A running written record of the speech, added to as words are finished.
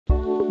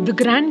The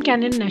Grand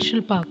Canyon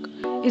National Park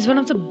is one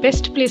of the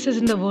best places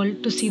in the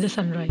world to see the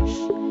sunrise.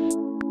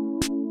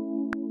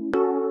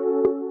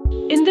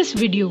 In this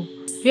video,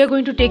 we are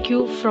going to take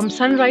you from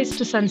sunrise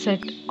to sunset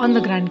on the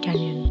Grand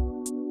Canyon.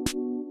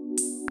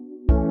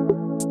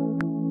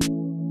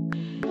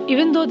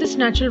 Even though this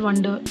natural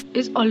wonder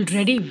is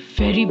already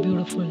very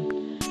beautiful,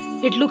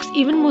 it looks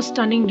even more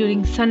stunning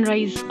during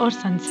sunrise or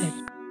sunset.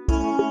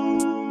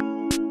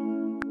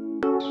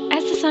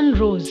 As the sun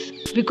rose,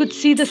 we could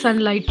see the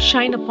sunlight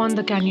shine upon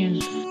the canyon,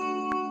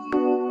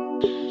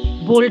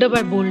 boulder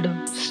by boulder,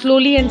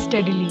 slowly and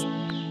steadily,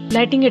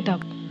 lighting it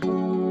up.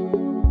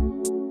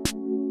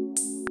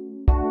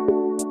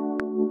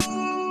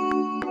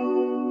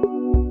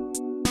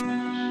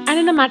 And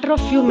in a matter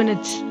of few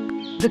minutes,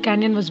 the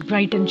canyon was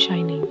bright and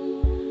shining.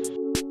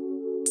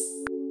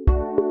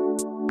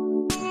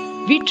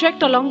 We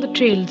trekked along the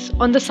trails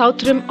on the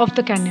south rim of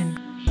the canyon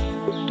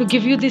to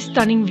give you these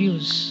stunning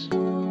views.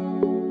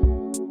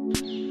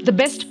 The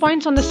best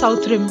points on the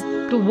south rim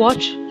to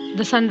watch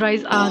the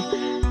sunrise are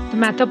the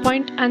Mather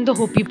Point and the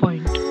Hopi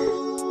Point.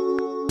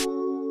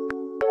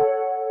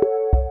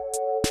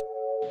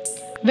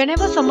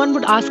 Whenever someone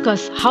would ask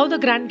us how the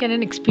Grand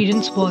Canyon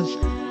experience was,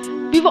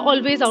 we were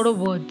always out of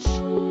words.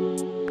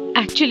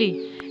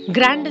 Actually,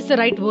 grand is the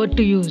right word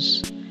to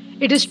use.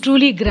 It is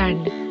truly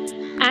grand,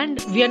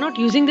 and we are not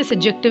using this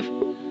adjective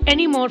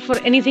anymore for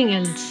anything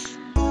else.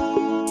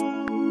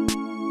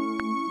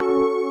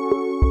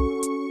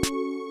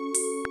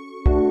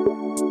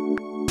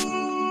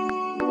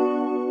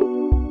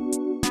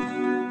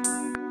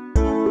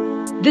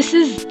 This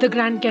is the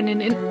Grand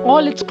Canyon in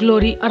all its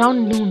glory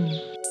around noon.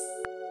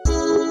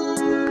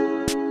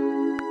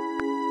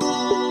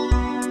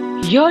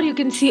 Here you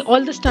can see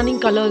all the stunning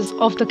colors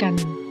of the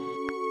canyon.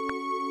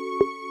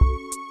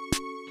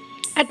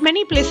 At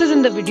many places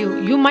in the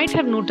video, you might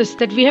have noticed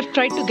that we have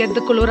tried to get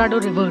the Colorado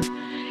River.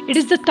 It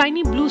is the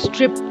tiny blue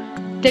strip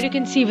that you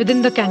can see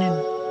within the canyon.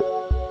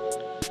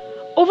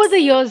 Over the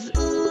years,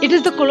 it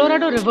is the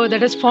Colorado River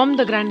that has formed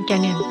the Grand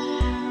Canyon.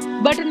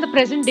 But in the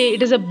present day,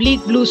 it is a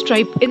bleak blue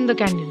stripe in the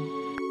canyon.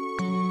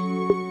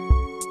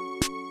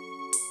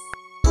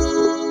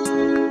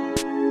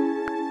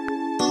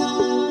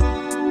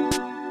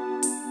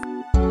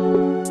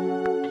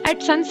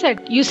 At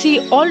sunset, you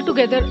see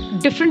altogether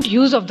different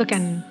hues of the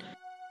canyon.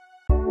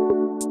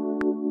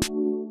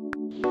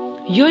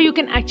 Here you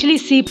can actually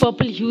see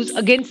purple hues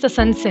against the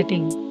sun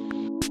setting.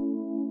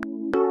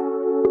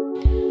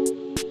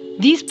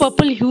 These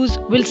purple hues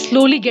will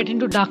slowly get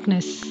into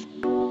darkness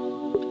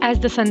as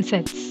the sun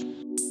sets.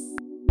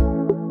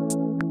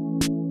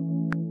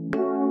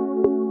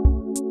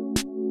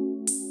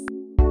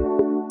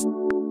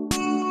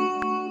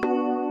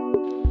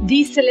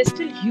 These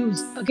celestial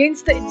hues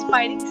against the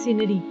inspiring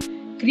scenery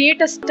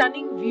create a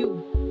stunning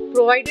view,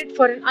 provided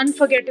for an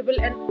unforgettable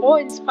and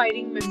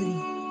awe-inspiring memory.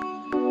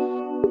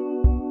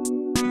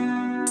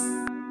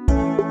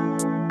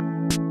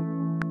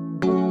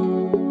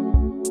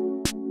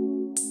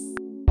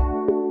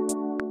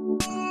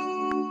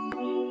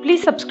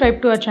 Please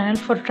subscribe to our channel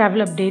for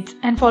travel updates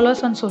and follow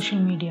us on social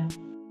media.